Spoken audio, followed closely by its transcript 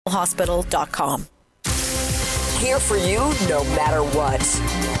Hospital.com. Here for you no matter what.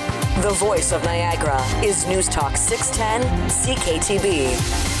 The voice of Niagara is News Talk 610 CKTB.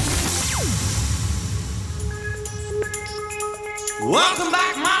 Welcome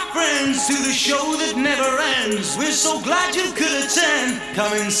back, my friends, to the show that never ends. We're so glad you could attend.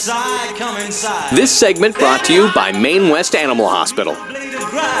 Come inside, come inside. This segment brought to you by Maine West Animal Hospital. Blade of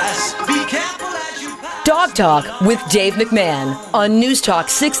grass. Be careful as you pass. Dog Talk with Dave McMahon on News Talk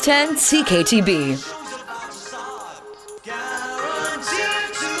 610 CKTB.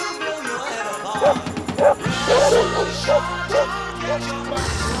 Guaranteed to blow your head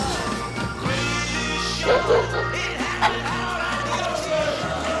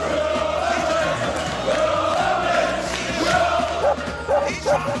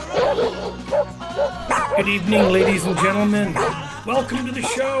Good evening, ladies and gentlemen. Welcome to the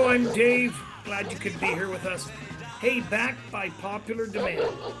show. I'm Dave. Glad you could be here with us. Hey, back by popular demand,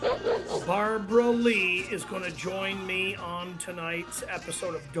 Barbara Lee is going to join me on tonight's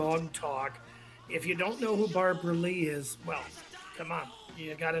episode of Dog Talk. If you don't know who Barbara Lee is, well, come on.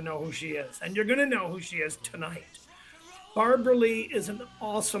 You got to know who she is. And you're going to know who she is tonight. Barbara Lee is an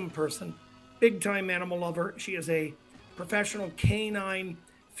awesome person, big-time animal lover. She is a professional canine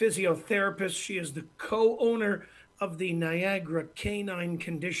physiotherapist. She is the co-owner of the Niagara Canine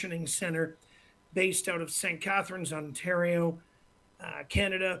Conditioning Center based out of St. Catharines, Ontario,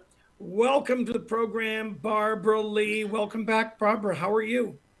 Canada. Welcome to the program, Barbara Lee. Welcome back, Barbara. How are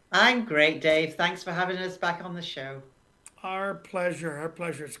you? I'm great, Dave. Thanks for having us back on the show. Our pleasure. Our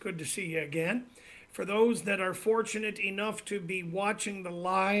pleasure. It's good to see you again. For those that are fortunate enough to be watching the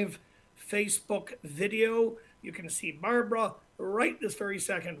live Facebook video, you can see Barbara right this very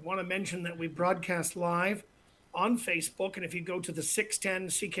second. Want to mention that we broadcast live on Facebook, and if you go to the 610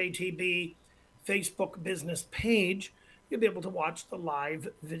 CKTB Facebook business page, you'll be able to watch the live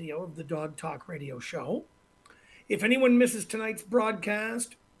video of the Dog Talk radio show. If anyone misses tonight's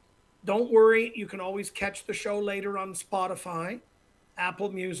broadcast, don't worry. You can always catch the show later on Spotify,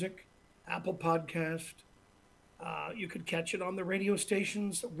 Apple Music, Apple Podcast. You could catch it on the radio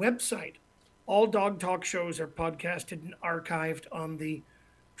station's website. All Dog Talk shows are podcasted and archived on the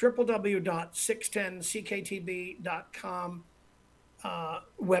www.610cktb.com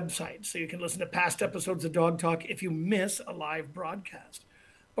website. So you can listen to past episodes of Dog Talk if you miss a live broadcast.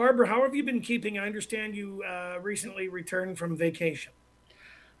 Barbara, how have you been keeping? I understand you recently returned from vacation.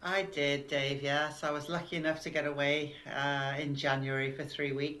 I did, Dave. Yes, I was lucky enough to get away in January for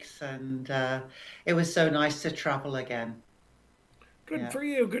 3 weeks, and it was so nice to travel again. Good for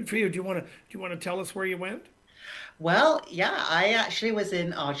you. Good for you. Do you want to tell us where you went? Well, yeah, I actually was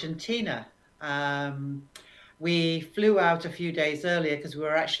in Argentina. We flew out a few days earlier because we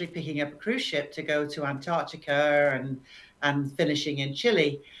were actually picking up a cruise ship to go to Antarctica and finishing in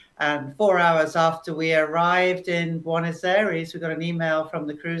Chile. And 4 hours after we arrived in Buenos Aires, we got an email from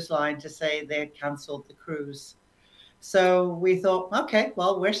the cruise line to say they had canceled the cruise. So we thought, okay,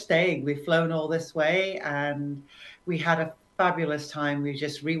 well, we're staying. We've flown all this way, and we had a fabulous time. We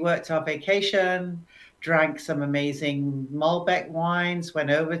just reworked our vacation, drank some amazing Malbec wines, went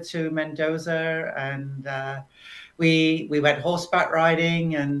over to Mendoza, and we went horseback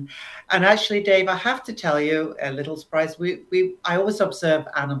riding. And actually, Dave, I have to tell you a little surprise. I always observe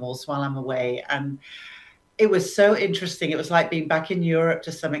animals while I'm away, and it was so interesting. It was like being back in Europe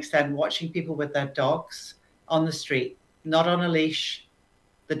to some extent, watching people with their dogs on the street, not on a leash.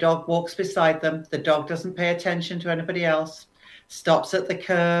 The dog walks beside them. The dog doesn't pay attention to anybody else, stops at the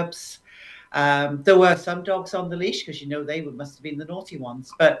curbs. There were some dogs on the leash because, they must have been the naughty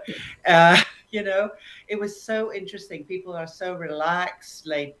ones. But, it was so interesting. People are so relaxed,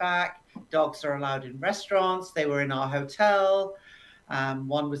 laid back. Dogs are allowed in restaurants. They were in our hotel.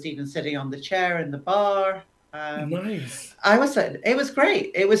 One was even sitting on the chair in the bar. Nice. It was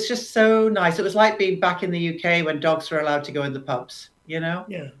great. It was just so nice. It was like being back in the UK when dogs were allowed to go in the pubs, Yeah,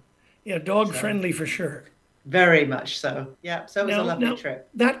 dog friendly for sure. Very much so. Yeah, so it was a lovely trip.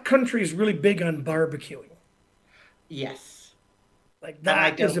 That country is really big on barbecuing. Yes. Like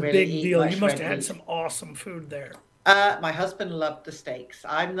that is a big deal. You must have had some awesome food there. My husband loved the steaks.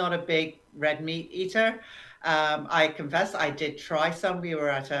 I'm not a big red meat eater. I confess I did try some. We were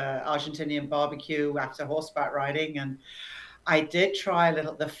at an Argentinian barbecue after horseback riding, and I did try a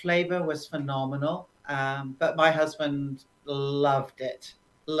little. The flavor was phenomenal, but my husband loved it.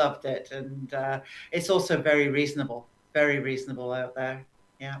 And it's also very reasonable out there.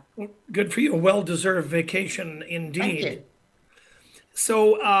 Yeah. Well, good for you. A well-deserved vacation indeed. Thank you.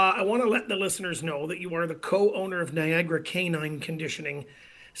 So I want to let the listeners know that you are the co-owner of Niagara Canine Conditioning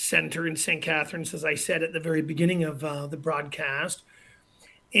Center in St. Catharines, as I said at the very beginning of the broadcast.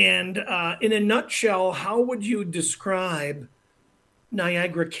 And in a nutshell, how would you describe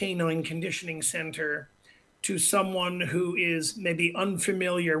Niagara Canine Conditioning Center to someone who is maybe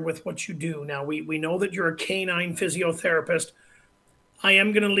unfamiliar with what you do? Now, we know that you're a canine physiotherapist. I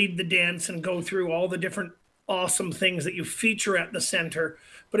am going to lead the dance and go through all the different awesome things that you feature at the center.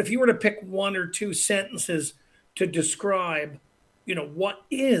 But if you were to pick one or two sentences to describe, what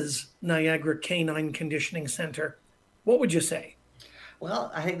is Niagara Canine Conditioning Center, what would you say?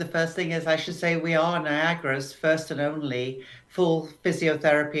 Well, I think the first thing is I should say we are Niagara's first and only full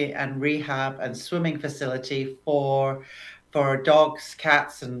physiotherapy and rehab and swimming facility for dogs,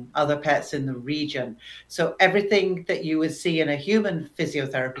 cats, and other pets in the region. So everything that you would see in a human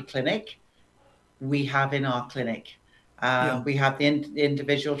physiotherapy clinic, we have in our clinic. We have the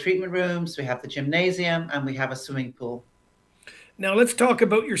individual treatment rooms, we have the gymnasium, and we have a swimming pool. Now let's talk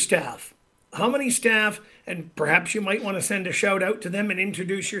about your staff. How many staff, and perhaps you might want to send a shout out to them and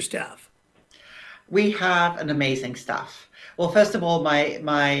introduce your staff? We have an amazing staff. Well, first of all,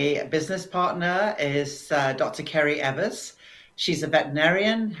 my business partner is Dr. Kerry Evers. She's a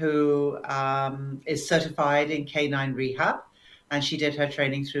veterinarian who is certified in canine rehab, and she did her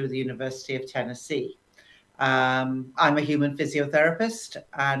training through the University of Tennessee. I'm a human physiotherapist,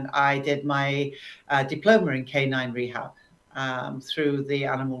 and I did my diploma in canine rehab through the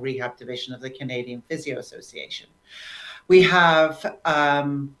Animal Rehab Division of the Canadian Physio Association. We have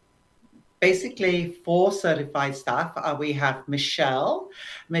basically 4 certified staff. We have Michelle.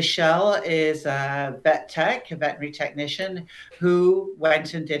 Michelle is a vet tech, a veterinary technician, who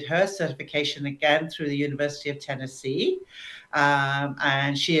went and did her certification again through the University of Tennessee.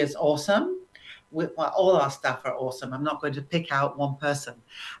 And she is awesome. All our staff are awesome. I'm not going to pick out one person.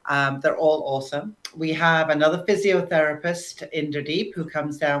 They're all awesome. We have another physiotherapist, Inderdeep, who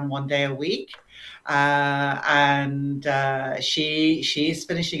comes down 1 day a week. And she's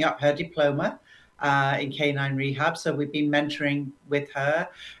finishing up her diploma in canine rehab. So we've been mentoring with her,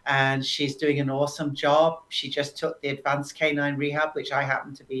 and she's doing an awesome job. She just took the advanced canine rehab, which I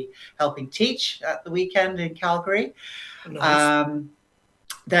happen to be helping teach at the weekend in Calgary. Nice.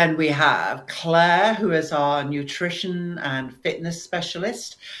 Then we have Claire, who is our nutrition and fitness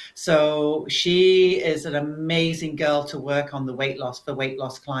specialist. So she is an amazing girl to work on the weight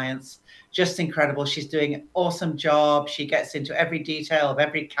loss clients. Just incredible. She's doing an awesome job. She gets into every detail of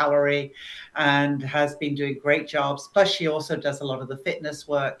every calorie and has been doing great jobs. Plus, she also does a lot of the fitness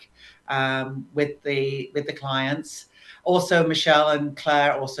work with the clients. Also, Michelle and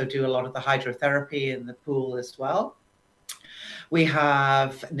Claire also do a lot of the hydrotherapy in the pool as well. We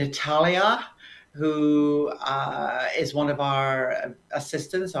have Natalia, who is one of our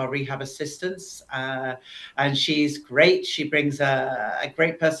assistants, our rehab assistants. And she's great. She brings a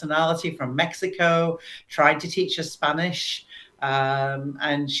great personality from Mexico, trying to teach us Spanish.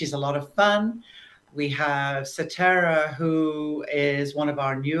 And she's a lot of fun. We have Satara, who is one of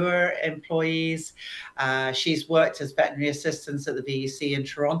our newer employees. She's worked as veterinary assistant at the VEC in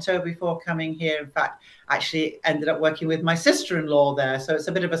Toronto before coming here. In fact, actually ended up working with my sister-in-law there. So it's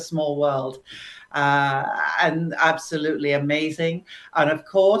a bit of a small world. And absolutely amazing. And of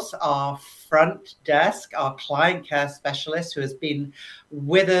course, our front desk, our client care specialist, who has been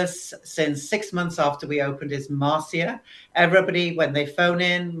with us since 6 months after we opened, is Marcia. Everybody, when they phone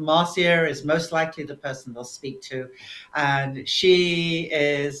in, Marcia is most likely the person they'll speak to. And she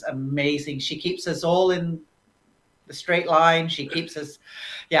is amazing. She keeps us all in the straight line. She keeps us,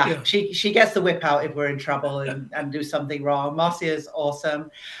 she gets the whip out if we're in trouble and do something wrong. Marcia is awesome.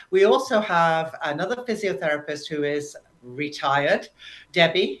 We also have another physiotherapist who is retired,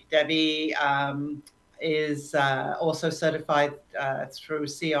 Debbie. Debbie is also certified through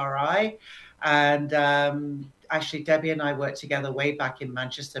CRI. And actually, Debbie and I worked together way back in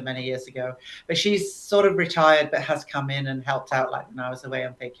Manchester many years ago. But she's sort of retired, but has come in and helped out like when I was away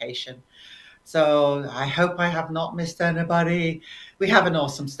on vacation. So I hope I have not missed anybody. We have an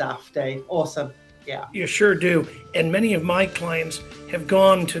awesome staff, Dave. Awesome. Yeah. You sure do. And many of my clients have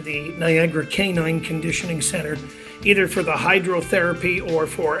gone to the Niagara Canine Conditioning Center, either for the hydrotherapy or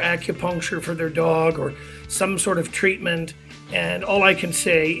for acupuncture for their dog or some sort of treatment. And all I can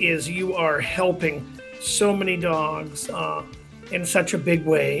say is you are helping so many dogs in such a big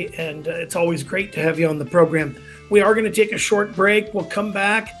way. And it's always great to have you on the program. We are going to take a short break. We'll come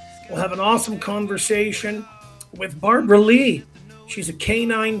back. We'll have an awesome conversation with Barbara Lee. She's a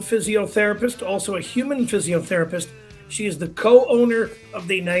canine physiotherapist, also a human physiotherapist. She is the co-owner of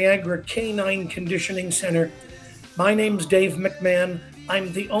the Niagara Canine Conditioning Center. My name's Dave McMahon.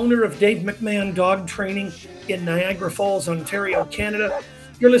 I'm the owner of Dave McMahon Dog Training in Niagara Falls, Ontario, Canada.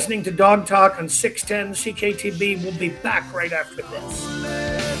 You're listening to Dog Talk on 610 CKTB. We'll be back right after this.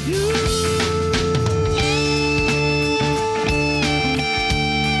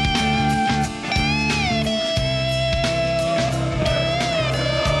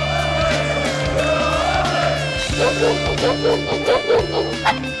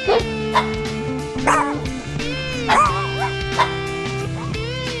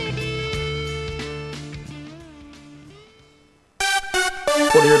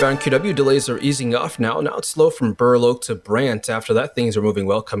 Bound QW delays are easing off now. Now it's slow from Burloak to Brant. After that, things are moving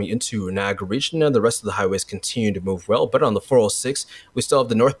well coming into Niagara Region, and the rest of the highways continue to move well. But on the 406, we still have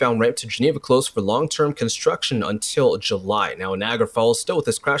the northbound ramp to Geneva closed for long-term construction until July. Now Niagara Falls still with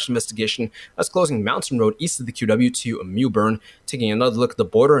this crash investigation that's closing Mountain Road east of the QW to Mewburn. Taking another look at the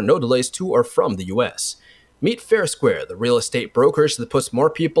border, no delays to or from the U.S. Meet Fair Square, the real estate brokerage that puts more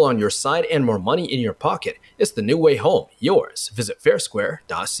people on your side and more money in your pocket. It's the new way home, yours. Visit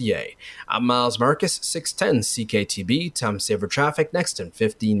fairsquare.ca. I'm Miles Marcus, 610 CKTB. Time saver traffic next in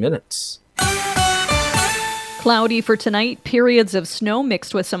 15 minutes. Cloudy for tonight, periods of snow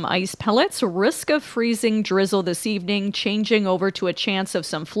mixed with some ice pellets, risk of freezing drizzle this evening, changing over to a chance of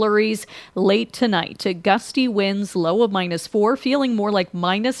some flurries late tonight. Gusty winds, low of -4, feeling more like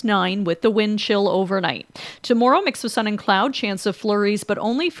 -9 with the wind chill overnight. Tomorrow, mix of sun and cloud, chance of flurries, but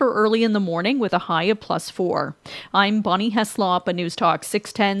only for early in the morning with a high of +4. I'm Bonnie Heslop on News Talk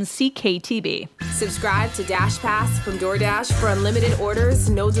 610 CKTB. Subscribe to Dash Pass from DoorDash for unlimited orders,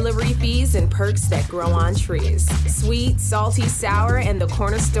 no delivery fees, and perks that grow on trees. Sweet, salty, sour, and the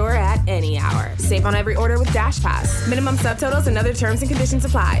corner store at any hour. Save on every order with Dash Pass. Minimum subtotals and other terms and conditions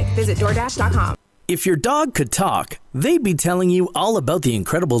apply. Visit DoorDash.com. If your dog could talk, they'd be telling you all about the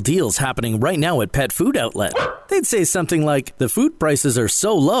incredible deals happening right now at Pet Food Outlet. They'd say something like, the food prices are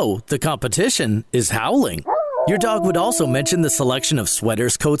so low, the competition is howling. Your dog would also mention the selection of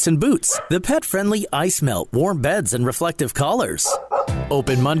sweaters, coats, and boots, the pet-friendly ice melt, warm beds, and reflective collars.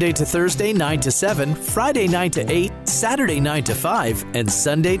 Open Monday to Thursday 9 to 7, Friday 9 to 8, Saturday 9 to 5, and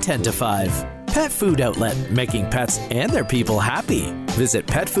Sunday 10 to 5. Pet Food Outlet, making pets and their people happy. Visit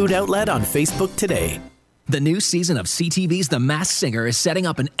Pet Food Outlet on Facebook today. The new season of CTV's The Masked Singer is setting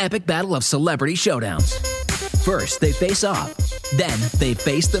up an epic battle of celebrity showdowns. First, they face off. Then, they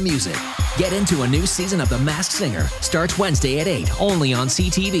face the music. Get into a new season of The Masked Singer. Starts Wednesday at 8, only on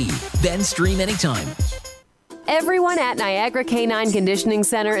CTV. Then stream anytime. Everyone at Niagara Canine Conditioning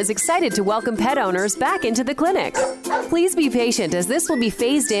Center is excited to welcome pet owners back into the clinic. Please be patient as this will be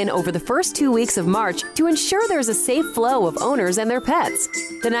phased in over the first 2 weeks of March to ensure there's a safe flow of owners and their pets.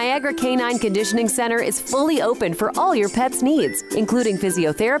 The Niagara Canine Conditioning Center is fully open for all your pet's needs, including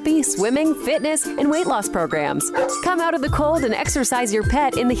physiotherapy, swimming, fitness, and weight loss programs. Come out of the cold and exercise your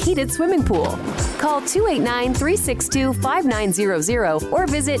pet in the heated swimming pool. Call 289-362-5900 or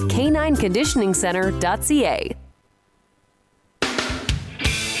visit canineconditioningcenter.ca.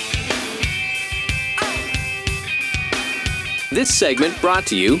 This segment brought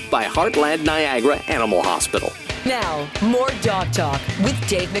to you by Heartland Niagara Animal Hospital. Now, more Dog Talk with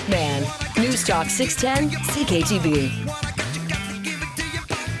Dave McMahon. News Talk 610 CKTB.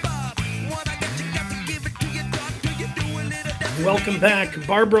 Welcome back.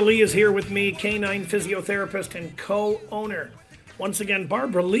 Barbara Lee is here with me, canine physiotherapist and co-owner. Once again,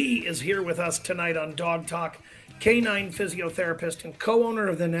 Barbara Lee is here with us tonight on Dog Talk, canine physiotherapist and co-owner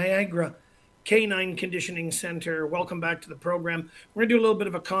of the Niagara Canine Conditioning Center. Welcome back to the program. We're going to do a little bit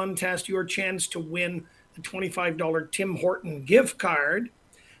of a contest, your chance to win the $25 Tim Horton gift card.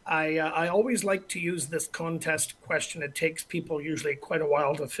 I always like to use this contest question. It takes people usually quite a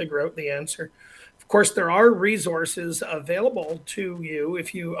while to figure out the answer. Of course, there are resources available to you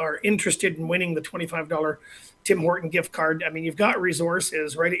if you are interested in winning the $25 Tim Horton gift card. I mean, you've got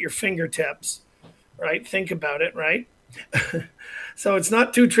resources right at your fingertips, right? Think about it, right? So it's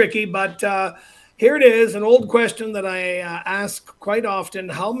not too tricky, but here it is, an old question that I ask quite often.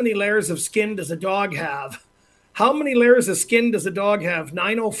 How many layers of skin does a dog have? How many layers of skin does a dog have?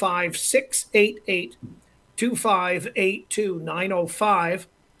 905-688-2582.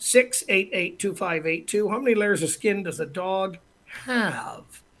 905-688-2582. How many layers of skin does a dog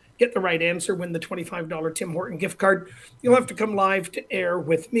have? Get the right answer, win the $25 Tim Horton gift card. You'll have to come live to air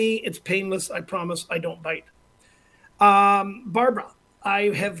with me. It's painless. I promise I don't bite. Barbara,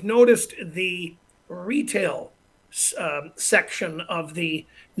 I have noticed the retail section of the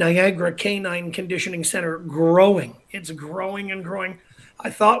Niagara Canine Conditioning Center growing. It's growing and growing. I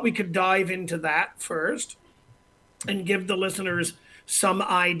thought we could dive into that first and give the listeners some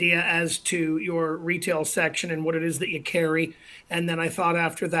idea as to your retail section and what it is that you carry. And then I thought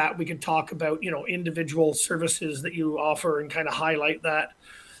after that we could talk about, individual services that you offer and kind of highlight that.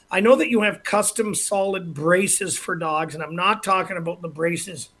 I know that you have custom solid braces for dogs, and I'm not talking about the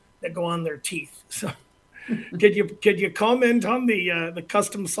braces that go on their teeth. So could you comment on the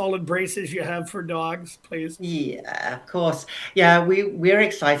custom solid braces you have for dogs, please? Yeah, of course. Yeah, we're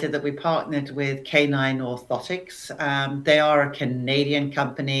excited that we partnered with Canine Orthotics. They are a Canadian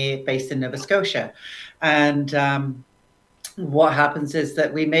company based in Nova Scotia. And what happens is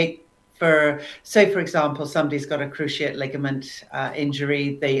that we make, for example, somebody's got a cruciate ligament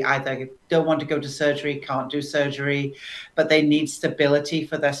injury. They either don't want to go to surgery, can't do surgery, but they need stability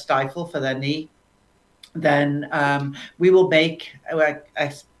for their stifle, for their knee. Then we will make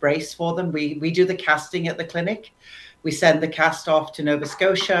a brace for them. We do the casting at the clinic. We send the cast off to Nova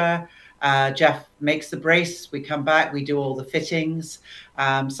Scotia. Jeff makes the brace. We come back. We do all the fittings.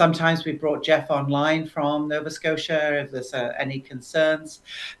 Sometimes we brought Jeff online from Nova Scotia if there's any concerns.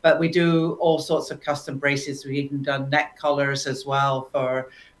 But we do all sorts of custom braces. We've even done neck collars as well for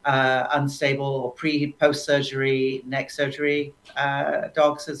unstable or post-surgery neck surgery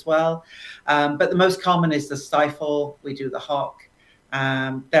dogs as well. But the most common is the stifle. We do the hock.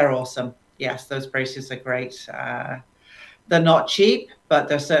 They're awesome. Yes, those braces are great. They're not cheap, but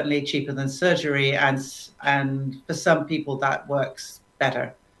they're certainly cheaper than surgery. And for some people, that works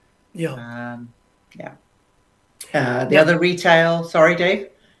better. Yeah. The other retail, sorry, Dave?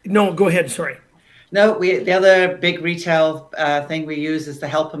 No, go ahead. Sorry. No, the other big retail thing we use is the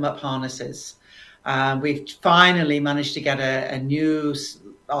Help 'em Up harnesses. We've finally managed to get a new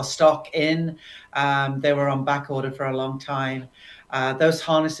stock in. They were on back order for a long time. Those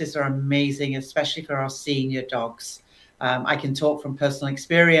harnesses are amazing, especially for our senior dogs. I can talk from personal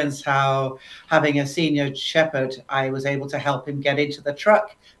experience how having a senior shepherd, I was able to help him get into the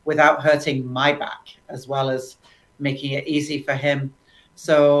truck without hurting my back, as well as making it easy for him.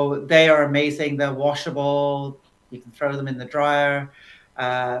 So they are amazing. They're washable. You can throw them in the dryer.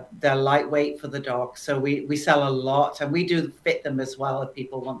 They're lightweight for the dog. So we sell a lot, and we do fit them as well if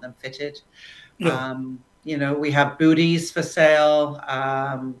people want them fitted. Yeah. We have booties for sale.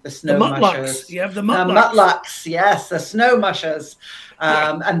 The snow mushers. You have the mutlocks. Yes, the snow mushers.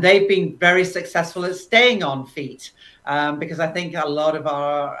 And they've been very successful at staying on feet because I think a lot of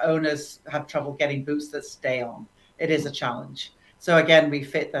our owners have trouble getting boots that stay on. It is a challenge. So again, we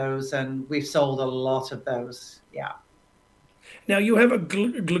fit those, and we've sold a lot of those. Yeah. Now you have a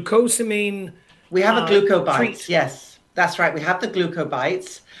glucosamine. We have a glucobites. Yes, that's right. We have the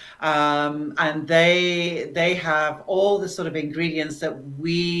glucobites, and they have all the sort of ingredients that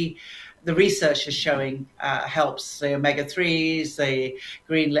the research is showing helps the omega-3s, the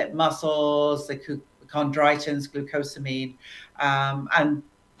green lip mussels, the chondroitins, glucosamine, and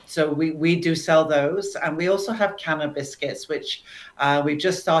so we do sell those. And we also have Canna biscuits, which we've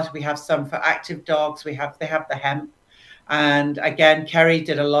just started. We have some for active dogs. They have the hemp. And again, Kerry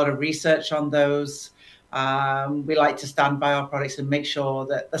did a lot of research on those. We like to stand by our products and make sure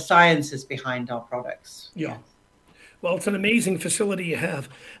that the science is behind our products. Yeah. Well, it's an amazing facility you have.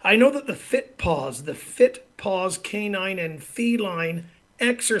 I know that the FitPaws canine and feline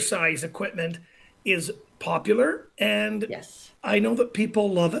exercise equipment is popular, and yes, I know that people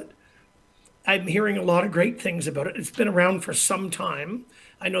love it. I'm hearing a lot of great things about it. It's been around for some time.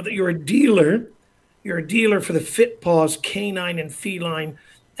 I know that you're a dealer. You're a dealer for the FitPaws canine and feline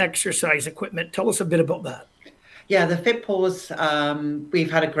exercise equipment. Tell us a bit about that. Yeah, the FitPaws, we've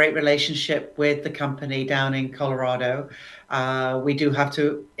had a great relationship with the company down in Colorado. We do have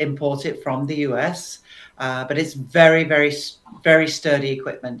to import it from the US, but it's very, very, very sturdy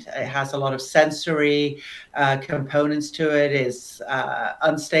equipment. It has a lot of sensory components to it. It's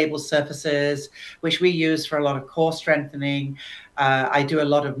unstable surfaces, which we use for a lot of core strengthening. I do a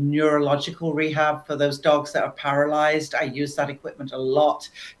lot of neurological rehab for those dogs that are paralyzed. I use that equipment a lot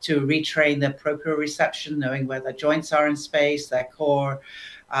to retrain their proprioception, knowing where their joints are in space, their core.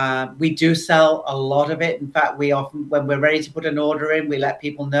 We do sell a lot of it. In fact, we often, when we're ready to put an order in, we let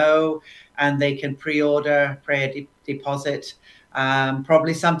people know and they can pre-order, pay a deposit.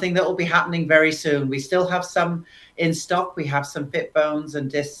 Probably something that will be happening very soon. We still have some in stock. We have some FitBones and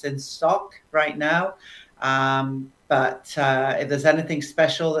discs in stock right now. But if there's anything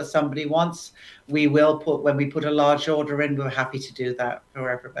special that somebody wants, we will when we put a large order in, we're happy to do that for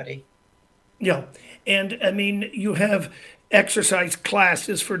everybody. Yeah. And I mean, you have exercise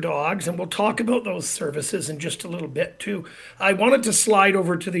classes for dogs, and we'll talk about those services in just a little bit too. I wanted to slide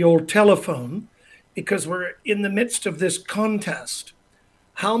over to the old telephone because we're in the midst of this contest.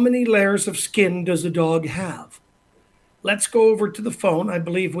 How many layers of skin does a dog have? let's go over to the phone. I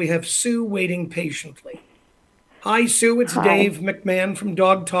believe we have Sue waiting patiently. Hi, Sue. It's Dave McMahon from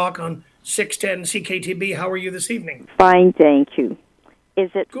Dog Talk on 610 CKTB. How are you this evening? Fine, thank you.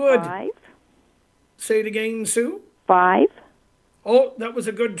 Is it Good. 5? Say it again, Sue. 5? Oh, that was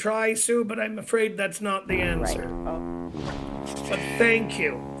a good try, Sue, but I'm afraid that's not the answer. But thank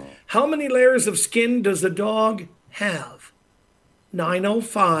you. How many layers of skin does a dog have?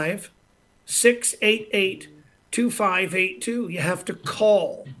 905-688-2582. You have to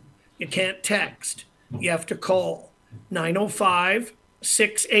call. You can't text. You have to call.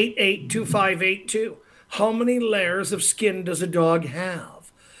 905-688-2582. How many layers of skin does a dog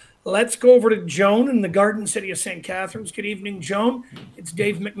have? Let's go over to Joan in the Garden City of St. Catharines. Good evening, Joan. It's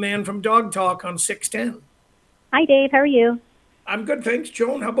Dave McMahon from Dog Talk on 610. Hi, Dave. How are you? I'm good, thanks,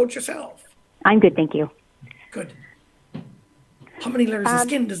 Joan. How about yourself? I'm good, thank you. Good. How many layers of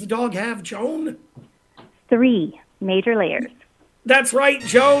skin does the dog have, Joan? 3 major layers. That's right,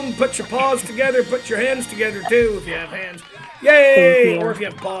 Joan. Put your paws together. Put your hands together, too, if you have hands. Yay! Or if you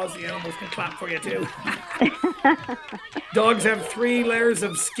have paws, the animals can clap for you, too. Dogs have 3 layers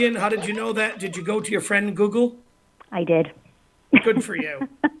of skin. How did you know that? Did you go to your friend Google? I did. Good for you.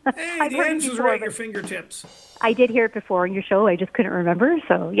 Hey, the answer's right at your fingertips. I did hear it before in your show. I just couldn't remember,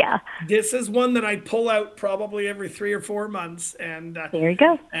 so yeah. This is one that I pull out probably every 3 or 4 months. And there you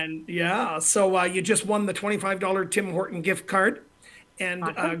go. And yeah, so you just won the $25 Tim Horton gift card. And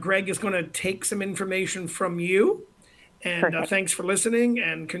Awesome. Greg is going to take some information from you. And thanks for listening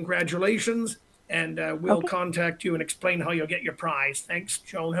and congratulations. And we'll contact you and explain how you'll get your prize. Thanks,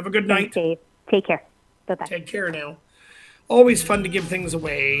 Joan. Have a good night. Thanks, Dave. Take care. Bye-bye. Take care now. Always fun to give things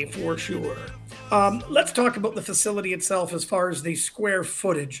away, for sure. Let's talk about the facility itself as far as the square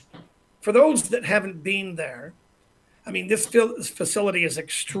footage. For those that haven't been there, I mean, this facility is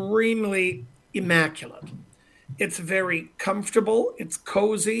extremely immaculate. It's very comfortable. It's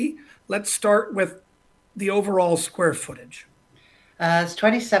cozy. Let's start with the overall square footage. It's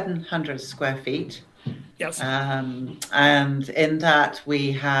 2,700 square feet. Yes. And in that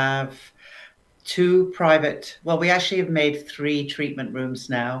we have 2 private, well, we actually have made 3 treatment rooms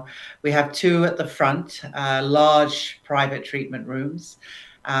now. We have 2 at the front, large private treatment rooms.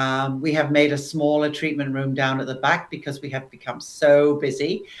 We have made a smaller treatment room down at the back because we have become so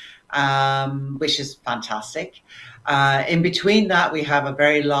busy, which is fantastic. In between that, we have a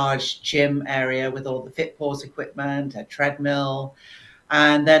very large gym area with all the FitPaws equipment, a treadmill.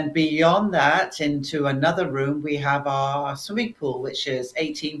 And then beyond that, into another room, we have our swimming pool, which is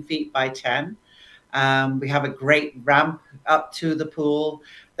 18 feet by 10. We have a great ramp up to the pool.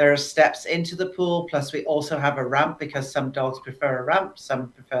 There are steps into the pool, plus we also have a ramp because some dogs prefer a ramp, some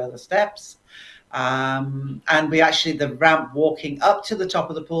prefer the steps. And we actually, the ramp walking up to the top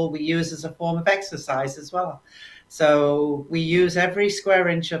of the pool, we use as a form of exercise as well. So we use every square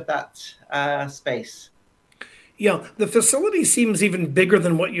inch of that space. Yeah, the facility seems even bigger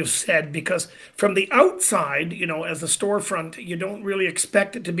than what you've said because from the outside, you know, as a storefront, you don't really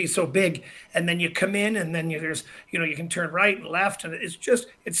expect it to be so big. And then you come in and then there's, you know, you can turn right and left. And it's just,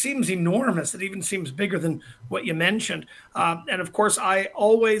 it seems enormous. It even seems bigger than what you mentioned. And of course, I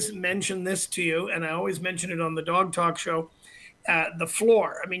always mention this to you, and I always mention it on the Dog Talk show, the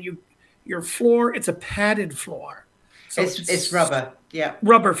floor. I mean, your floor, it's a padded floor. So it's rubber, yeah.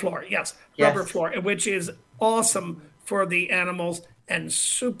 Rubber floor, yes. Rubber floor, which is awesome for the animals and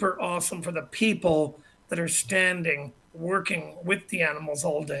super awesome for the people that are standing, working with the animals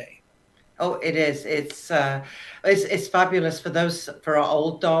all day. Oh, it is. It's fabulous for our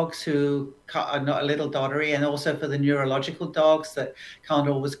old dogs who are not a little doddery, and also for the neurological dogs that can't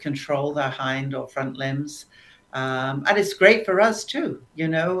always control their hind or front limbs. And it's great for us too, you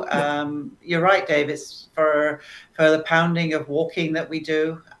know. You're right, Dave. It's for the pounding of walking that we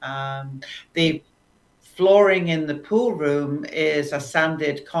do. The flooring in the pool room is a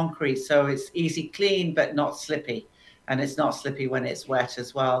sanded concrete, so it's easy clean but not slippy, and it's not slippy when it's wet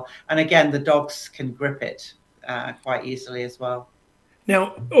as well. And again, the dogs can grip it quite easily as well.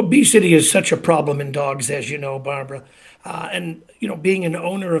 Now, obesity is such a problem in dogs, as you know, Barbara. And, you know, being an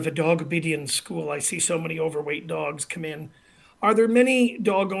owner of a dog obedience school, I see so many overweight dogs come in. Are there many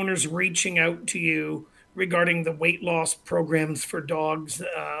dog owners reaching out to you regarding the weight loss programs for dogs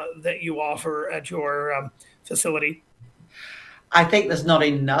that you offer at your facility? I think there's not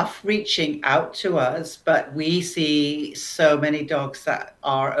enough reaching out to us, but we see so many dogs that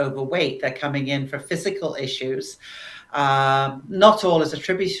are overweight. They're coming in for physical issues. Not all is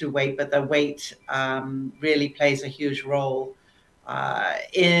attributed to weight, but their weight really plays a huge role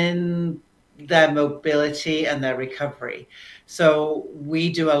in their mobility and their recovery. So we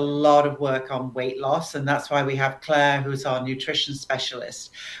do a lot of work on weight loss, and that's why we have Claire, who's our nutrition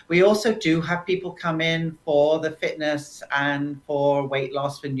specialist. We also do have people come in for the fitness and for weight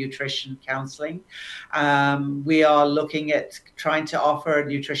loss for nutrition counseling. We are looking at trying to offer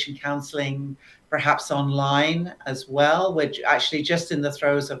nutrition counseling perhaps online as well. We're actually just in the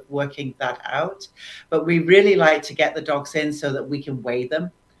throes of working that out. But we really like to get the dogs in so that we can weigh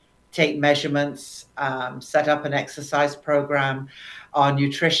them, take measurements, set up an exercise program. Our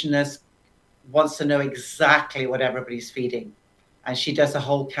nutritionist wants to know exactly what everybody's feeding. And she does a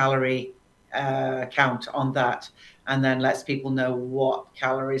whole calorie count on that, and then lets people know what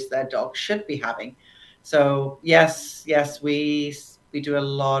calories their dog should be having. So yes, we do a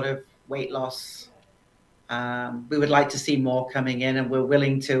lot of weight loss. We would like to see more coming in, and we're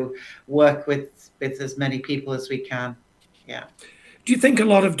willing to work with as many people as we can. Yeah. Do you think a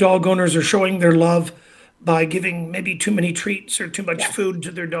lot of dog owners are showing their love by giving maybe too many treats or too much food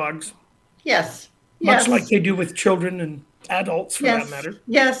to their dogs? Yes. Much like they do with children and adults, for that matter.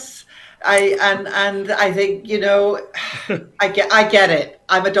 Yes. I think, I get it.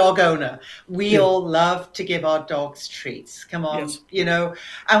 I'm a dog owner. We all love to give our dogs treats. Come on,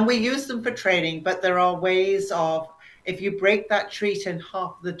 and we use them for training, but there are ways of, if you break that treat in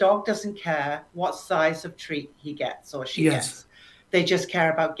half, the dog doesn't care what size of treat he gets or she gets. They just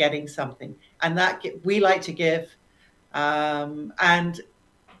care about getting something. And that we like to give. So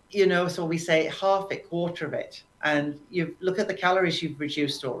we say half it, quarter of it. And you look at the calories you've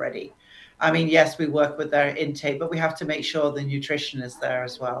reduced already. I mean, yes, we work with their intake, but we have to make sure the nutrition is there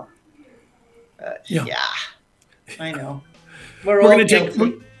as well. I know. We're going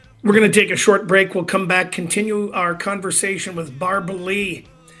to take a short break. We'll come back, continue our conversation with Barbara Lee,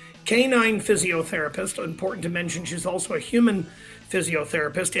 canine physiotherapist. Important to mention, she's also a human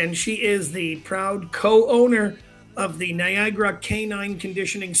physiotherapist, and she is the proud co-owner of the Niagara Canine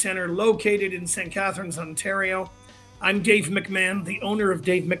Conditioning Center located in St. Catharines, Ontario. I'm Dave McMahon, the owner of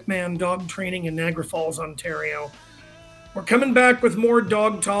Dave McMahon Dog Training in Niagara Falls, Ontario. We're coming back with more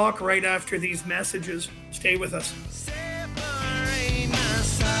dog talk right after these messages. Stay with us.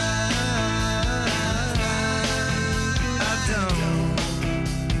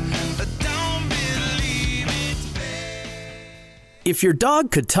 If your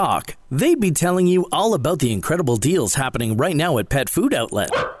dog could talk, they'd be telling you all about the incredible deals happening right now at Pet Food Outlet.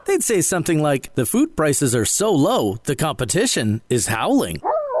 They'd say something like, the food prices are so low, the competition is howling.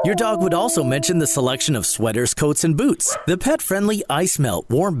 Your dog would also mention the selection of sweaters, coats, and boots, the pet-friendly ice melt,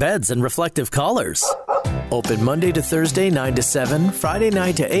 warm beds, and reflective collars. Open Monday to Thursday, 9 to 7, Friday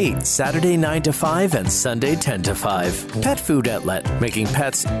 9 to 8, Saturday 9 to 5, and Sunday 10 to 5. Pet Food Outlet, making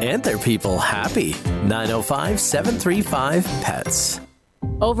pets and their people happy. 905-735-PETS.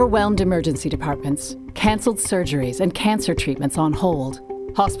 Overwhelmed emergency departments, canceled surgeries, and cancer treatments on hold.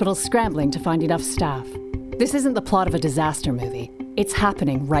 Hospitals scrambling to find enough staff. This isn't the plot of a disaster movie. It's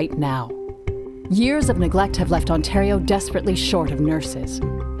happening right now. Years of neglect have left Ontario desperately short of nurses.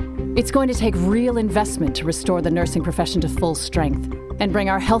 It's going to take real investment to restore the nursing profession to full strength and bring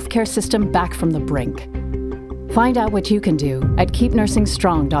our healthcare system back from the brink. Find out what you can do at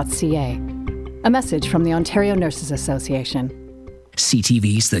keepnursingstrong.ca. A message from the Ontario Nurses Association.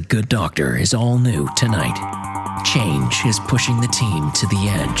 CTV's The Good Doctor is all new tonight. Change is pushing the team to the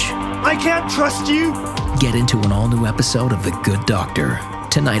edge. I can't trust you. Get into an all-new episode of The Good Doctor.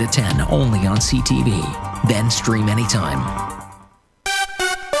 Tonight at 10, only on CTV. Then stream anytime.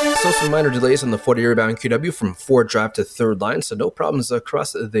 Still some minor delays on the 40 bound QW from 4th Drive to 3rd Line, so no problems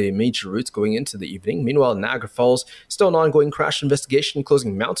across the major routes going into the evening. Meanwhile, Niagara Falls, still an ongoing crash investigation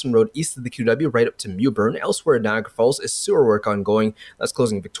closing Mountain Road east of the QW right up to Mewburn. Elsewhere in Niagara Falls is sewer work ongoing. That's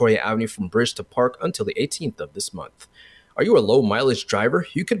closing Victoria Avenue from Bridge to Park until the 18th of this month. Are you a low-mileage driver?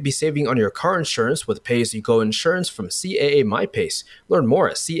 You could be saving on your car insurance with pay-as-you-go insurance from CAA MyPace. Learn more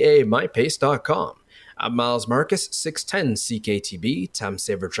at caamypace.com. I'm Miles Marcus, 610 CKTB, Time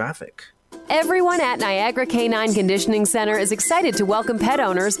Saver Traffic. Everyone at Niagara Canine Conditioning Center is excited to welcome pet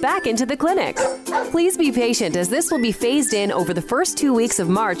owners back into the clinic. Please be patient as this will be phased in over the first 2 weeks of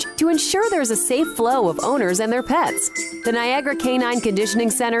March to ensure there's a safe flow of owners and their pets. The Niagara Canine Conditioning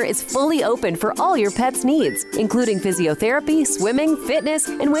Center is fully open for all your pet's needs, including physiotherapy, swimming, fitness,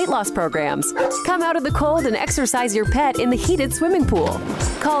 and weight loss programs. Come out of the cold and exercise your pet in the heated swimming pool.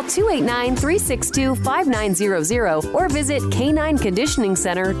 Call 289-362-5900 or visit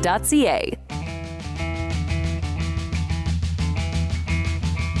canineconditioningcenter.ca.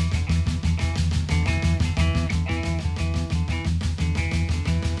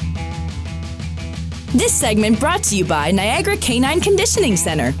 This segment brought to you by Niagara Canine Conditioning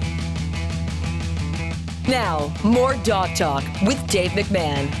Center. Now, more Dog Talk with Dave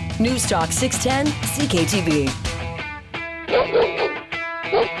McMahon. News Talk 610 CKTV.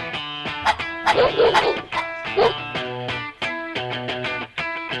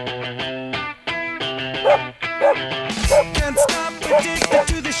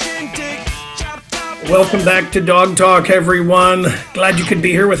 Welcome back to Dog Talk, everyone. Glad you could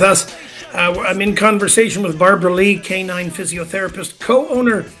be here with us. I'm in conversation with Barbara Lee, canine physiotherapist,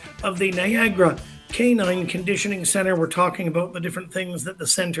 co-owner of the Niagara Canine Conditioning Center. We're talking about the different things that the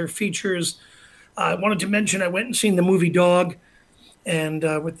center features. I wanted to mention I went and seen the movie Dog, and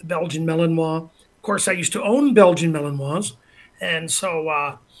with the Belgian Malinois. Of course, I used to own Belgian Malinois, and so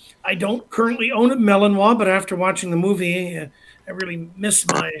I don't currently own a Malinois, but after watching the movie, I really miss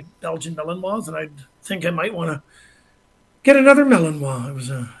my Belgian Malinois, and I think I might want to get another Malinois. It was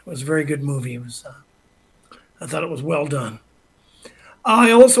a very good movie. I thought it was well done.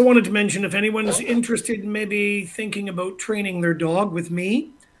 I also wanted to mention, if anyone's interested in maybe thinking about training their dog with me,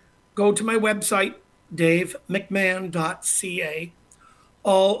 go to my website, davemcmahon.ca.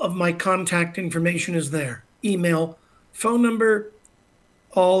 All of my contact information is there. Email, phone number,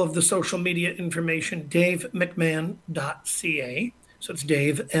 all of the social media information, davemcmahon.ca. So it's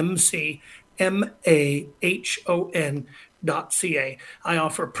Dave, MCMAHON.ca. I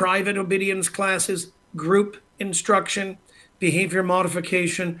offer private obedience classes, group instruction, behavior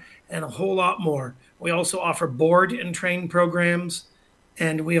modification, and a whole lot more. We also offer board and train programs,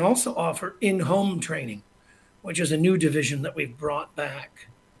 and we also offer in-home training, which is a new division that we've brought back.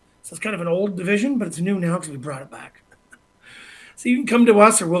 So it's kind of an old division, but it's new now because we brought it back. So you can come to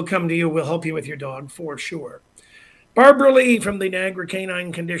us or we'll come to you. We'll help you with your dog for sure. Barbara Lee from the Niagara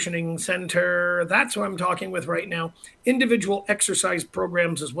Canine Conditioning Center. That's who I'm talking with right now. Individual exercise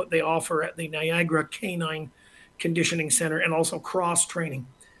programs is what they offer at the Niagara Canine Conditioning Center, and also cross training.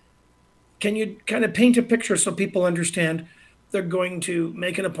 Can you kind of paint a picture so people understand? They're going to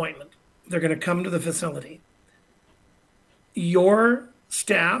make an appointment. They're going to come to the facility. Your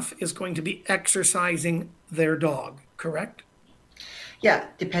staff is going to be exercising their dog, correct? Yeah,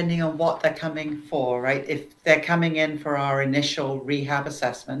 depending on what they're coming for, right? If they're coming in for our initial rehab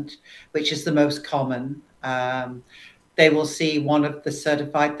assessment, which is the most common, they will see one of the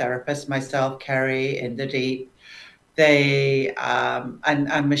certified therapists, myself, Kerry, Inderdeep. They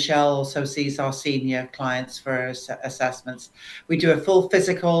and Michelle also sees our senior clients for assessments. We do a full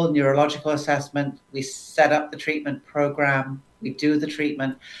physical, neurological assessment. We set up the treatment program. We do the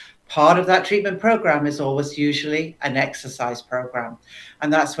treatment. Part of that treatment program is always usually an exercise program.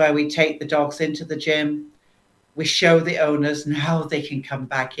 And that's where we take the dogs into the gym. We show the owners now they can come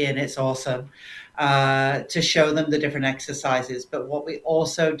back in. It's awesome to show them the different exercises. But what we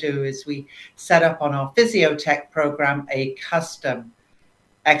also do is we set up on our Physiotech program a custom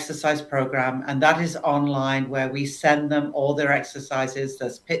exercise program, and that is online, where we send them all their exercises.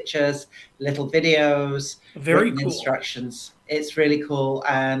 There's pictures, little videos, very cool instructions. It's really cool,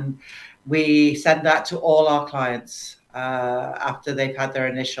 and we send that to all our clients after they've had their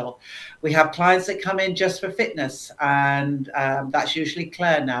initial. We have clients that come in just for fitness, and that's usually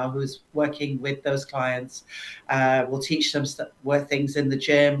Claire now, who's working with those clients. We'll teach them things in the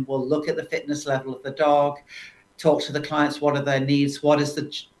gym. We'll look at the fitness level of the dog, talk to the clients, what are their needs, what is the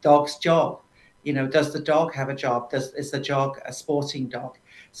dog's job? You know, does the dog have a job? Is the dog a sporting dog?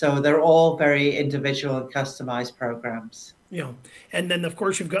 So they're all very individual and customized programs. Yeah. And then, of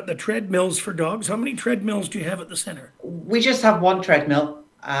course, you've got the treadmills for dogs. How many treadmills do you have at the center? We just have one treadmill,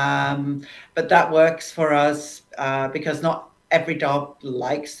 but that works for us because not every dog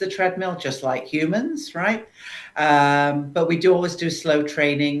likes the treadmill, just like humans, right? But we do always do slow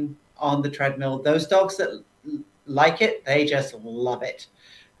training on the treadmill. Those dogs that like it, they just love it.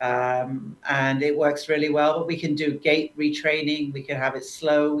 And it works really well. But we can do gait retraining. We can have it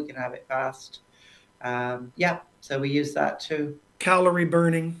slow. We can have it fast. So we use that too. Calorie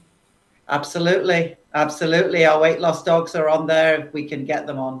burning. Absolutely. Absolutely. Our weight loss dogs are on there if we can get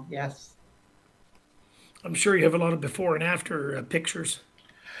them on. Yes. I'm sure you have a lot of before and after pictures.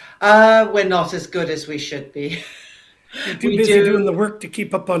 We're not as good as we should be. You're too busy doing the work to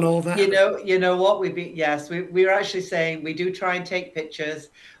keep up on all that. You know what? We're actually saying we do try and take pictures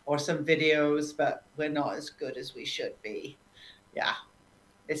or some videos, but we're not as good as we should be. Yeah.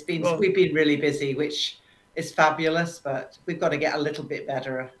 We've been really busy, which is fabulous, but we've got to get a little bit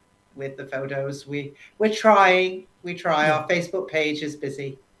better with the photos. We're trying. We try. Our Facebook page is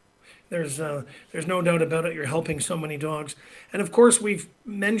busy. There's no doubt about it. You're helping so many dogs. And of course, we've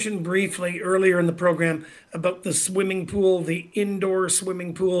mentioned briefly earlier in the program about the swimming pool, the indoor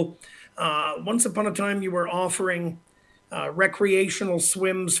swimming pool. Once upon a time, you were offering recreational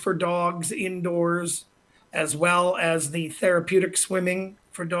swims for dogs indoors. as well as the therapeutic swimming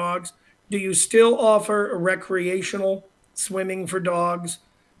for dogs. Do you still offer recreational swimming for dogs,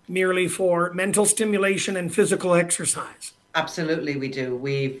 merely for mental stimulation and physical exercise? Absolutely, we do.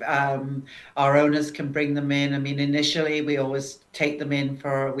 We've our owners can bring them in. I mean, initially we always take them in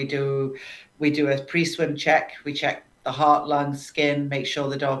for we do a pre-swim check. We check the heart, lungs, skin, make sure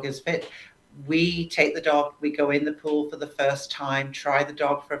the dog is fit. We take the dog. We go in the pool for the first time, try the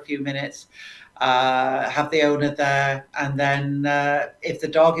dog for a few minutes, have the owner there, and then if the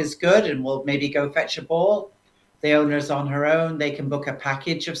dog is good, and we'll maybe go fetch a ball. The owner's on her own. They can book a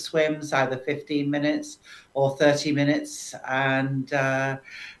package of swims, either 15 minutes or 30 minutes, and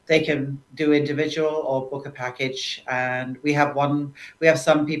they can do individual or book a package. And we have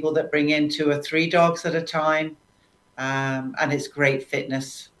some people that bring in 2 or 3 dogs at a time, and it's great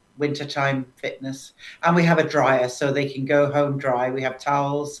fitness, wintertime fitness. And we have a dryer, so they can go home dry. We have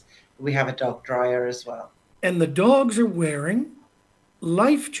towels. We have a dog dryer as well. And the dogs are wearing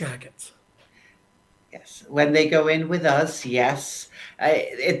life jackets. Yes, when they go in with us, yes.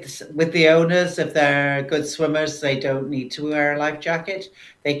 It's with the owners, if they're good swimmers, they don't need to wear a life jacket.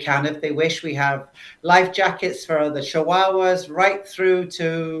 They can if they wish. We have life jackets for the Chihuahuas right through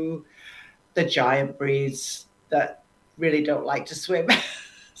to the giant breeds that really don't like to swim.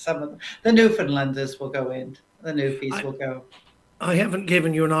 Some of them. The Newfoundlanders will go in. The Newfies will go. I haven't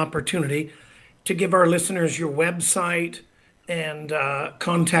given you an opportunity to give our listeners your website and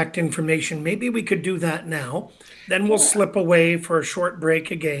contact information. Maybe we could do that now. Then we'll slip away for a short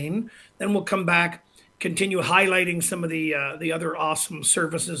break again. Then we'll come back, continue highlighting some of the other awesome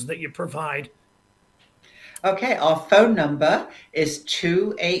services that you provide. Okay, our phone number is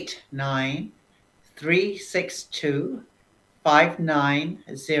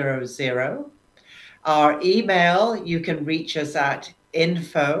 289-362-5900. Our email, you can reach us at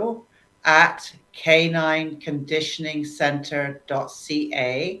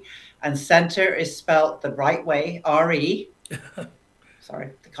info@canineconditioningcenter.ca, and center is spelled the right way, R-E.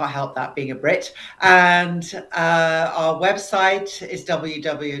 Sorry, I can't help that being a Brit. And our website is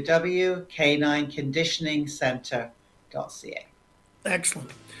www.canineconditioningcenter.ca.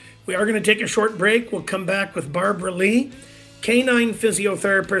 Excellent. We are going to take a short break. We'll come back with Barbara Lee, canine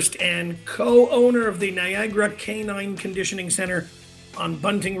physiotherapist and co-owner of the Niagara Canine Conditioning Center on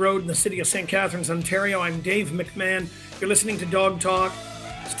Bunting Road in the city of St. Catharines, Ontario. I'm Dave McMahon. You're listening to Dog Talk.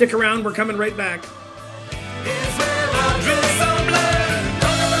 Stick around. We're coming right back.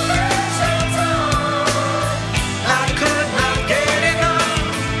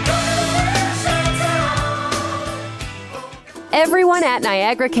 Everyone at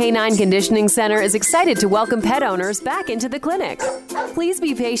Niagara Canine Conditioning Center is excited to welcome pet owners back into the clinic. Please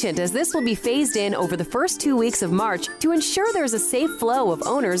be patient as this will be phased in over the first 2 weeks of March to ensure there's a safe flow of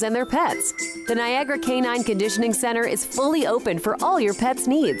owners and their pets. The Niagara Canine Conditioning Center is fully open for all your pet's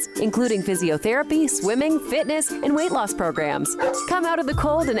needs, including physiotherapy, swimming, fitness, and weight loss programs. Come out of the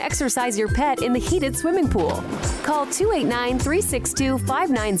cold and exercise your pet in the heated swimming pool. Call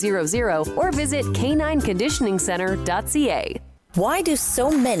 289-362-5900 or visit canineconditioningcenter.ca. Why do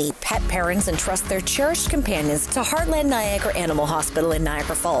so many pet parents entrust their cherished companions to Heartland Niagara Animal Hospital in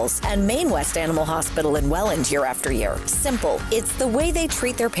Niagara Falls and Maine West Animal Hospital in Welland year after year? Simple. It's the way they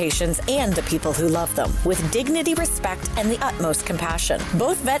treat their patients and the people who love them, with dignity, respect, and the utmost compassion.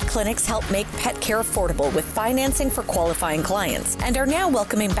 Both vet clinics help make pet care affordable with financing for qualifying clients and are now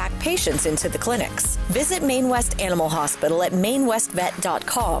welcoming back patients into the clinics. Visit Maine West Animal Hospital at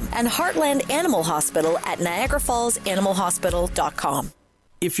mainwestvet.com and Heartland Animal Hospital at NiagaraFallsAnimalHospital.com.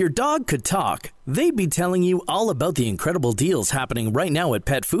 If your dog could talk, they'd be telling you all about the incredible deals happening right now at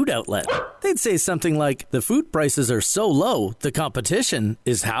Pet Food Outlet. They'd say something like, the food prices are so low, the competition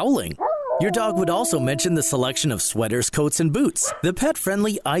is howling. Your dog would also mention the selection of sweaters, coats, and boots, the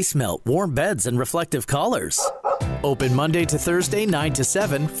pet-friendly ice melt, warm beds, and reflective collars. Open Monday to Thursday 9 to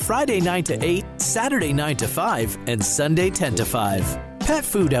 7, Friday 9 to 8, Saturday 9 to 5, and Sunday 10 to 5. Pet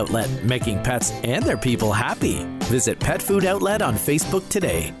Food Outlet, making pets and their people happy. Visit Pet Food Outlet on Facebook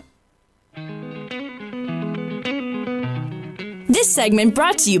today. This segment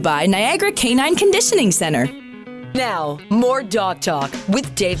brought to you by Niagara Canine Conditioning Center. Now, more Dog Talk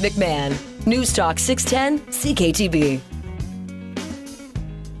with Dave McMahon. News Talk 610 CKTB.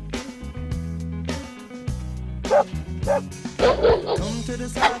 Come to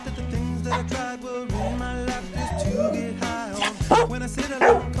decide that the things that I tried were in my life is to get high on. When I sit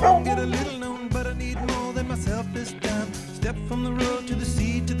alone, come get a little known, but I need more than myself this time. Step from the road to the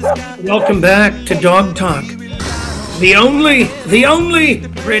sea to the sky. Welcome back to Dog Talk. The only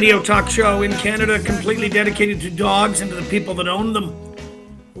radio talk show in Canada completely dedicated to dogs and to the people that own them.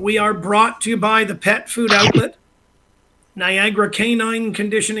 We are brought to you by the Pet Food Outlet, Niagara Canine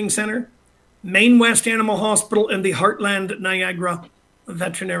Conditioning Center, Maine West Animal Hospital, and the Heartland Niagara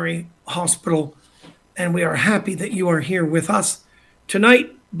Veterinary Hospital. And we are happy that you are here with us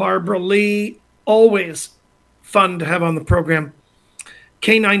tonight. Barbara Lee, always fun to have on the program.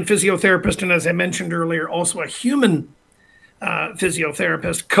 Canine physiotherapist, and as I mentioned earlier, also a human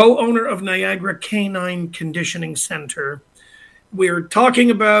physiotherapist, co-owner of Niagara Canine Conditioning Center. We're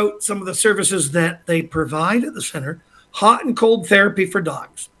talking about some of the services that they provide at the center, hot and cold therapy for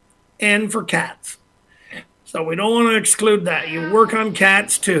dogs and for cats. So we don't want to exclude that. You work on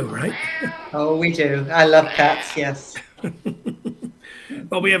cats too, right? Oh, we do. I love cats, yes.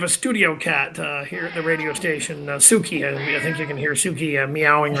 Well, we have a studio cat here at the radio station, Suki. I think you can hear Suki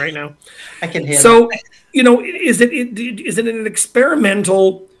meowing right now. I can hear So, that. you know, is it an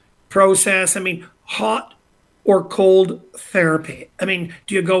experimental process? I mean, hot or cold therapy? I mean,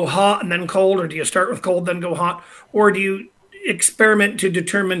 do you go hot and then cold, or do you start with cold, then go hot? Or do you experiment to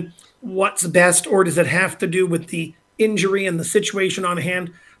determine what's best, or does it have to do with the injury and the situation on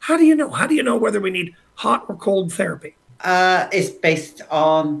hand? How do you know? How do you know whether we need hot or cold therapy? It's based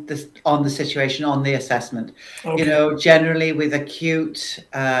on the situation, on the assessment. Okay. You know, generally with acute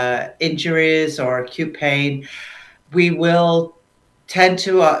injuries or acute pain, we will tend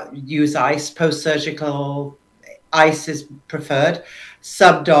to use ice. Post-surgical ice is preferred.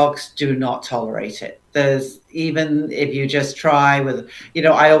 Some dogs do not tolerate it. Even if you just try with, you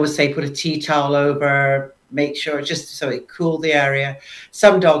know, I always say put a tea towel over, make sure just so it cool the area.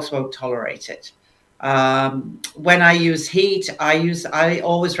 Some dogs won't tolerate it. When I use heat, I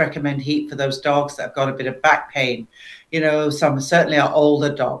always recommend heat for those dogs that have got a bit of back pain. You know, some certainly are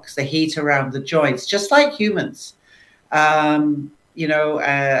older dogs, the heat around the joints, just like humans. You know,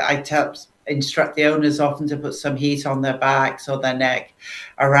 I instruct the owners often to put some heat on their backs or their neck,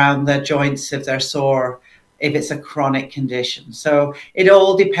 around their joints if they're sore, if it's a chronic condition. So it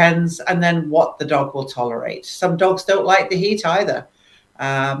all depends, and then what the dog will tolerate. Some dogs don't like the heat either.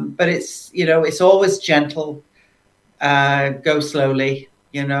 But it's, you know, it's always gentle, go slowly.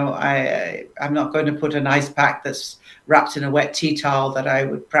 You know, I'm not going to put an ice pack that's wrapped in a wet tea towel that I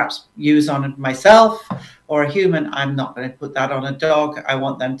would perhaps use on myself or a human. I'm not going to put that on a dog. I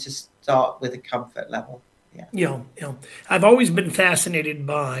want them to start with a comfort level. Yeah. I've always been fascinated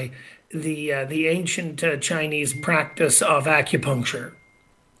by the ancient Chinese practice of acupuncture.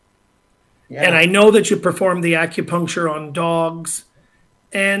 Yeah. And I know that you perform the acupuncture on dogs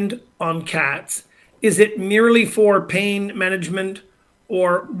and on cats. Is it merely for pain management,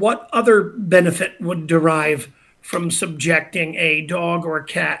 or what other benefit would derive from subjecting a dog or a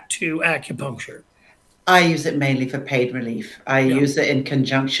cat to acupuncture? I use it mainly for pain relief. I use it in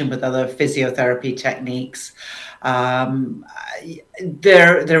conjunction with other physiotherapy techniques. There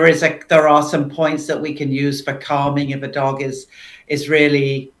are some points that we can use for calming if a dog is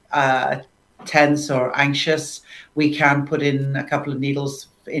really tense or anxious. We can put in a couple of needles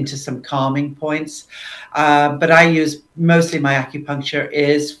into some calming points. But I use mostly my acupuncture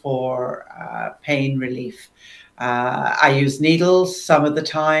is for pain relief. I use needles some of the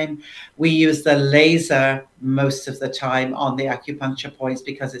time. We use the laser most of the time on the acupuncture points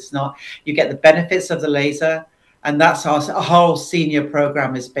because you get the benefits of the laser. And that's our whole senior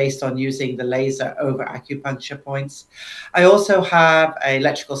program is based on using the laser over acupuncture points. I also have an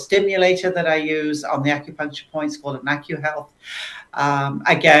electrical stimulator that I use on the acupuncture points called an AcuHealth.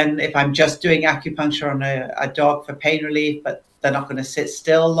 Again, if I'm just doing acupuncture on a dog for pain relief, but they're not going to sit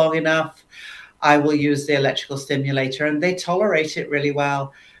still long enough, I will use the electrical stimulator, and they tolerate it really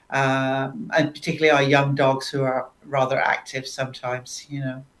well. And particularly our young dogs who are rather active sometimes, you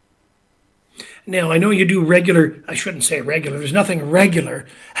know. Now, I know you do I shouldn't say regular, there's nothing regular.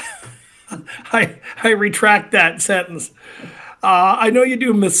 I retract that sentence. I know you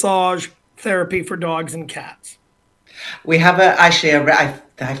do massage therapy for dogs and cats. We have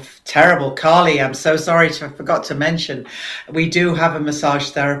terrible Carly. I'm so sorry I forgot to mention. We do have a massage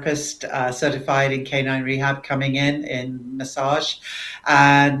therapist certified in canine rehab coming in massage,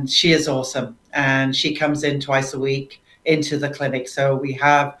 and she is awesome. And she comes in twice a week into the clinic. So we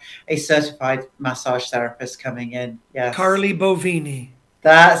have a certified massage therapist coming in. Yes. Carly Bovini.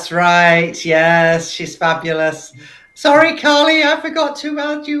 That's right. Yes, she's fabulous. Sorry, Carly, I forgot to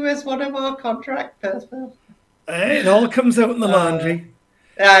add you as one of our contract personnel. It all comes out in the laundry.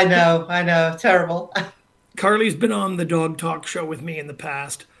 I know. Terrible. Carly's been on the Dog Talk show with me in the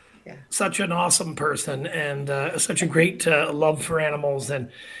past. Yeah. Such an awesome person, and such a great love for animals, and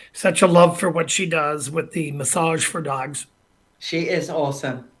such a love for what she does with the massage for dogs. She is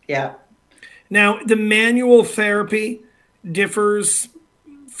awesome. Yeah. Now, the manual therapy differs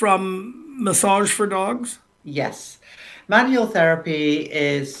from massage for dogs? Yes. Manual therapy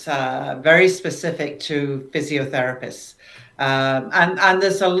is very specific to physiotherapists. And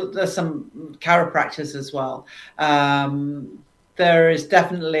there's some chiropractors as well. There is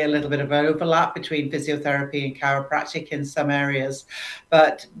definitely a little bit of overlap between physiotherapy and chiropractic in some areas,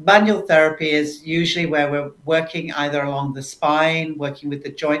 but manual therapy is usually where we're working either along the spine, working with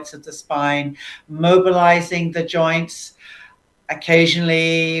the joints of the spine, mobilizing the joints,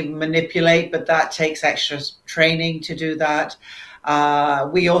 occasionally manipulate, but that takes extra training to do that.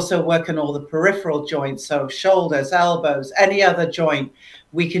 We also work on all the peripheral joints, so shoulders, elbows, any other joint.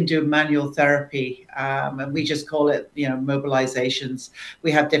 We can do manual therapy, and we just call it, mobilizations.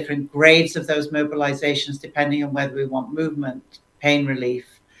 We have different grades of those mobilizations depending on whether we want movement, pain relief.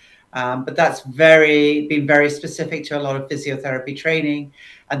 But that's been very specific to a lot of physiotherapy training,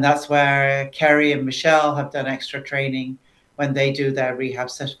 and that's where Kerry and Michelle have done extra training when they do their rehab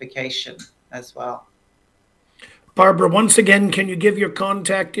certification as well. Barbara, once again, can you give your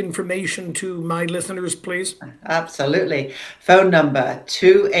contact information to my listeners, please? Absolutely. Phone number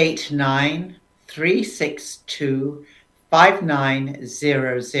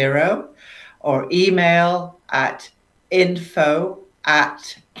 289-362-5900 or email at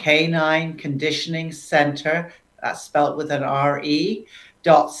info@Canine Conditioning Center, that's spelled with an RE.ca,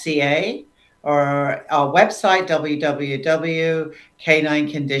 or our website,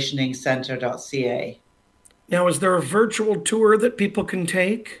 www.canineconditioningcenter.ca. Now, is there a virtual tour that people can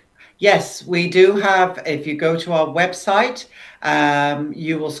take? Yes, we do have. If you go to our website,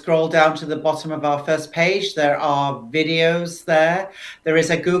 you will scroll down to the bottom of our first page. There are videos there. There is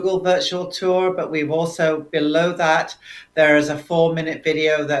a Google virtual tour, but we've also, below that, there is a 4-minute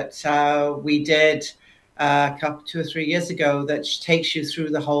video that we did 2 or 3 years ago that takes you through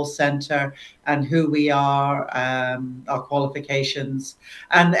the whole center and who we are, our qualifications,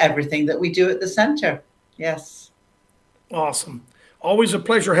 and everything that we do at the center. Yes. Awesome. Always a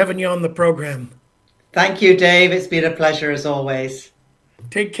pleasure having you on the program. Thank you, Dave. It's been a pleasure as always.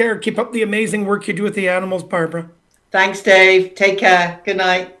 Take care. Keep up the amazing work you do with the animals, Barbara. Thanks, Dave. Take care. Good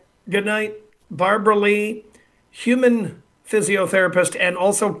night. Good night. Barbara Lee, human physiotherapist and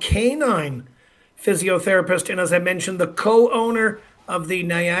also canine physiotherapist. And as I mentioned, the co-owner of the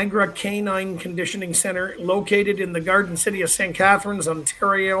Niagara Canine Conditioning Center located in the Garden City of St. Catharines,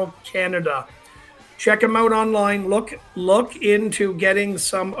 Ontario, Canada. Check them out online. Look into getting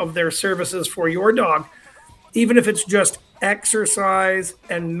some of their services for your dog, even if it's just exercise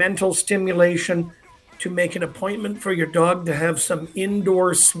and mental stimulation, to make an appointment for your dog to have some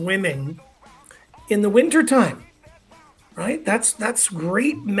indoor swimming in the wintertime, right? That's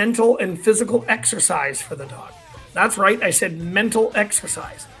great mental and physical exercise for the dog. That's right. I said mental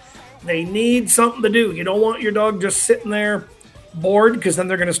exercise. They need something to do. You don't want your dog just sitting there bored, because then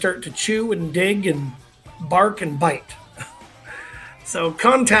they're going to start to chew and dig and bark and bite. So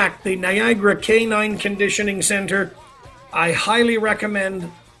contact the Niagara Canine Conditioning Center. I highly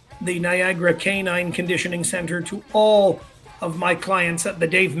recommend the Niagara Canine Conditioning Center to all of my clients at the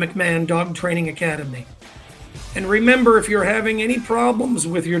Dave McMahon Dog Training Academy. And remember, if you're having any problems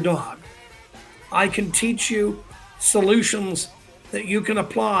with your dog, I can teach you solutions that you can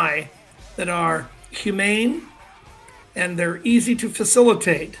apply that are humane, and they're easy to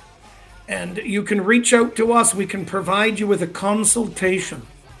facilitate. And you can reach out to us. We can provide you with a consultation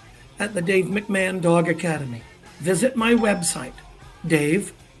at the Dave McMahon Dog Academy. Visit my website,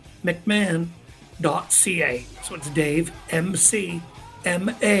 davemcmahon.ca. So it's Dave, McMahon.ca.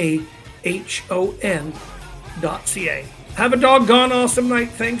 Have a doggone awesome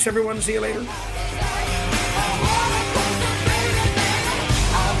night. Thanks, everyone. See you later.